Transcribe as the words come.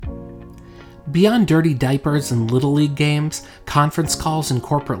Beyond dirty diapers and Little League games, conference calls and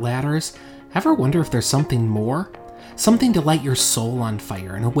corporate ladders, ever wonder if there's something more? Something to light your soul on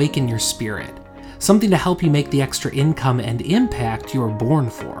fire and awaken your spirit. Something to help you make the extra income and impact you were born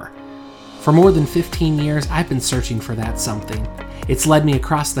for. For more than 15 years, I've been searching for that something. It's led me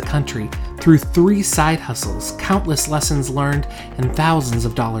across the country through 3 side hustles, countless lessons learned, and thousands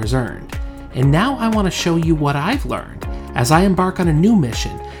of dollars earned. And now I want to show you what I've learned as I embark on a new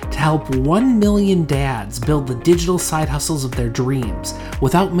mission to help 1 million dads build the digital side hustles of their dreams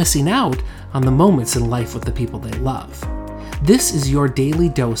without missing out on the moments in life with the people they love. This is your daily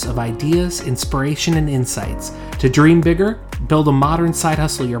dose of ideas, inspiration, and insights to dream bigger, build a modern side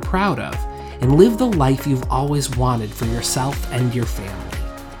hustle you're proud of, and live the life you've always wanted for yourself and your family.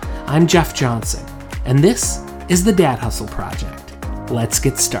 I'm Jeff Johnson, and this is the Dad Hustle Project. Let's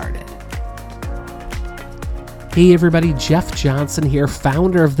get started. Hey everybody, Jeff Johnson here,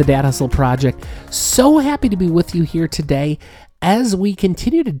 founder of the Dad Hustle Project. So happy to be with you here today as we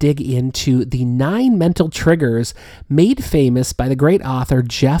continue to dig into the 9 mental triggers made famous by the great author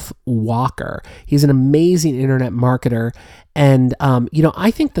Jeff Walker. He's an amazing internet marketer. And,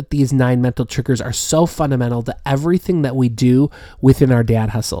 I think that these 9 mental triggers are so fundamental to everything that we do within our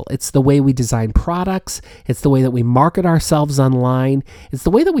dad hustle. It's the way we design products. It's the way that we market ourselves online. It's the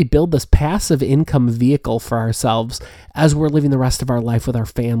way that we build this passive income vehicle for ourselves as we're living the rest of our life with our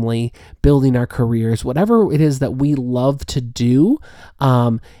family, building our careers, whatever it is that we love to do.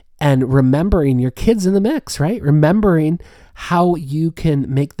 And remembering your kids in the mix, right? Remembering how you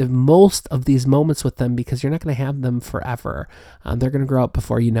can make the most of these moments with them because you're not going to have them forever. They're going to grow up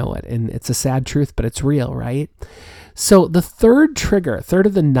before you know it. And it's a sad truth, but it's real, right? So the third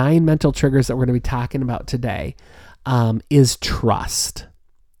of the 9 mental triggers that we're going to be talking about today is trust.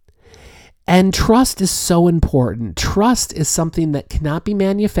 And trust is so important. Trust is something that cannot be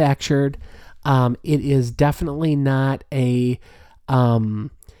manufactured. It is definitely not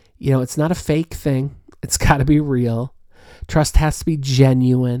it's not a fake thing. It's got to be real. Trust has to be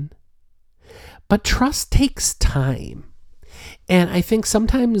genuine. But trust takes time. And I think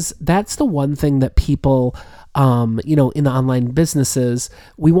sometimes that's the one thing that people, in the online businesses,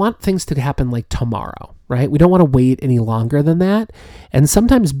 we want things to happen like tomorrow, right? We don't want to wait any longer than that. And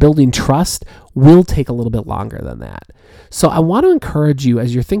sometimes building trust will take a little bit longer than that. So I want to encourage you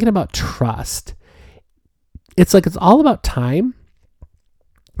as you're thinking about trust, it's all about time.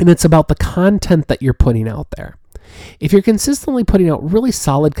 And it's about the content that you're putting out there. If you're consistently putting out really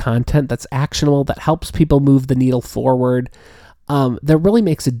solid content that's actionable, that helps people move the needle forward, that really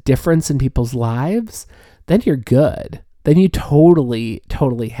makes a difference in people's lives, then you're good. Then you totally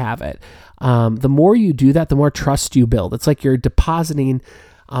have it. The more you do that, the more trust you build. It's like you're depositing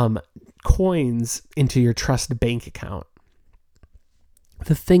coins into your trust bank account.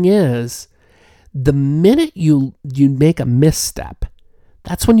 The thing is, the minute you make a misstep,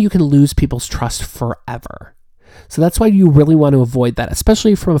 that's when you can lose people's trust forever. So that's why you really want to avoid that,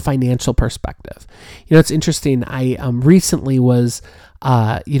 especially from a financial perspective. It's interesting. I recently was,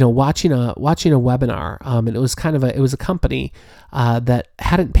 watching a webinar, and it was a company that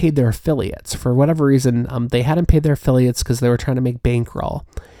hadn't paid their affiliates for whatever reason. They hadn't paid their affiliates because they were trying to make bankroll.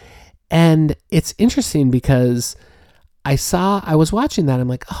 And it's interesting because I was watching that. I'm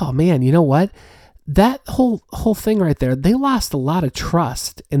like, oh man, you know what? That whole thing right there, they lost a lot of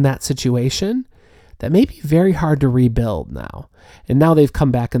trust in that situation that may be very hard to rebuild now. And now they've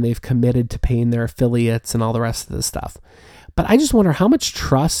come back and they've committed to paying their affiliates and all the rest of the stuff. But I just wonder how much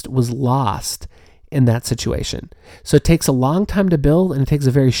trust was lost in that situation. So it takes a long time to build and it takes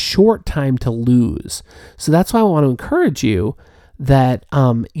a very short time to lose. So that's why I want to encourage you that,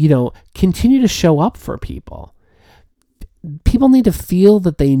 continue to show up for people. People need to feel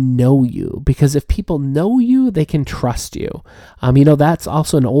that they know you, because if people know you, they can trust you. That's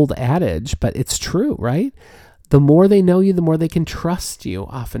also an old adage, but it's true, right? The more they know you, the more they can trust you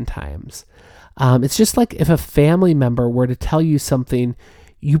oftentimes. It's just like if a family member were to tell you something,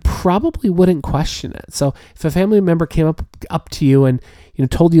 you probably wouldn't question it. So if a family member came up to you and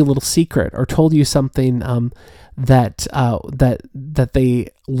told you a little secret or told you something that they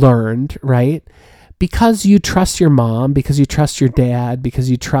learned, right? Because you trust your mom, because you trust your dad,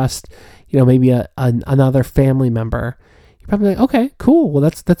 because you trust, maybe another family member, you're probably like, okay, cool. Well,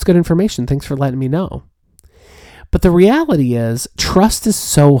 that's good information. Thanks for letting me know. But the reality is, trust is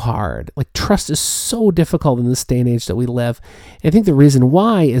so hard. Like, trust is so difficult in this day and age that we live. And I think the reason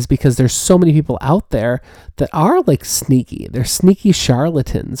why is because there's so many people out there that are like sneaky. They're sneaky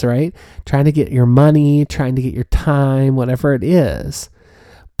charlatans, right? Trying to get your money, trying to get your time, whatever it is.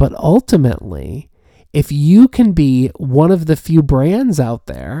 But ultimately, if you can be one of the few brands out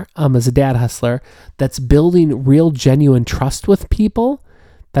there as a dad hustler that's building real, genuine trust with people,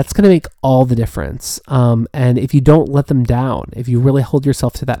 that's going to make all the difference. And if you don't let them down, if you really hold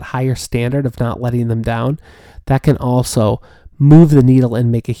yourself to that higher standard of not letting them down, that can also move the needle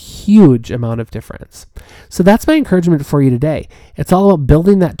and make a huge amount of difference. So that's my encouragement for you today. It's all about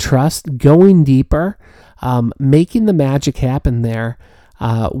building that trust, going deeper, making the magic happen there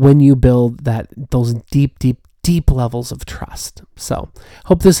when you build those deep levels of trust. So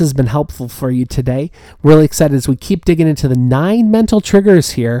hope this has been helpful for you today. Really excited as we keep digging into the 9 mental triggers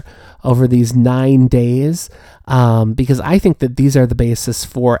here over these 9 days, because I think that these are the basis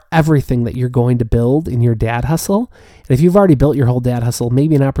for everything that you're going to build in your dad hustle. And if you've already built your whole dad hustle,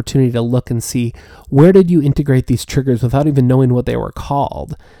 maybe an opportunity to look and see where did you integrate these triggers without even knowing what they were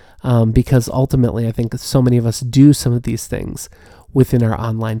called, because ultimately I think so many of us do some of these things within our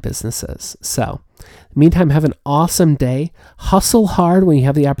online businesses. So meantime, have an awesome day. Hustle hard when you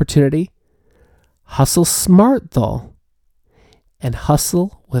have the opportunity. Hustle smart though, and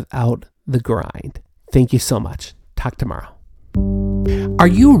hustle without the grind. Thank you so much. Talk tomorrow. Are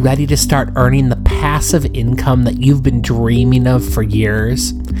you ready to start earning the passive income that you've been dreaming of for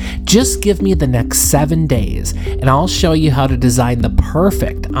years? Just give me the next 7 days and I'll show you how to design the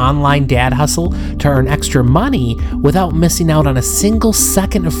perfect online dad hustle to earn extra money without missing out on a single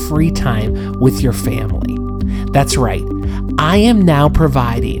second of free time with your family. That's right. I am now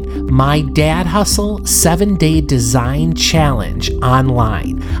providing my Dad Hustle 7-Day Design Challenge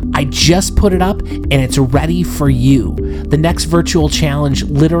online. I just put it up and it's ready for you. The next virtual challenge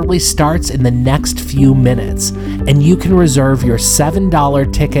literally starts in the next few minutes, and you can reserve your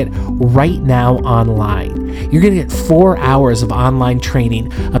 $7 ticket right now online. You're going to get 4 hours of online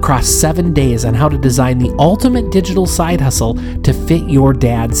training across 7 days on how to design the ultimate digital side hustle to fit your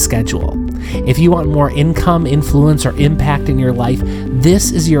dad's schedule. If you want more income, influence, or impact in your life,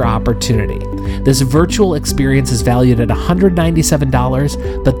 this is your opportunity. This virtual experience is valued at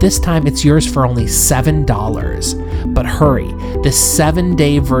 $197, but this time it's yours for only $7. But hurry, this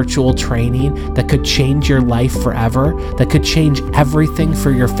 7-day virtual training that could change your life forever, that could change everything for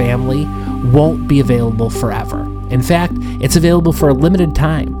your family, won't be available forever. In fact, it's available for a limited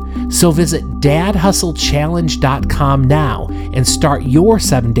time. So visit dadhustlechallenege.com now and start your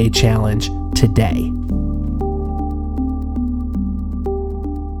 7-day challenge today.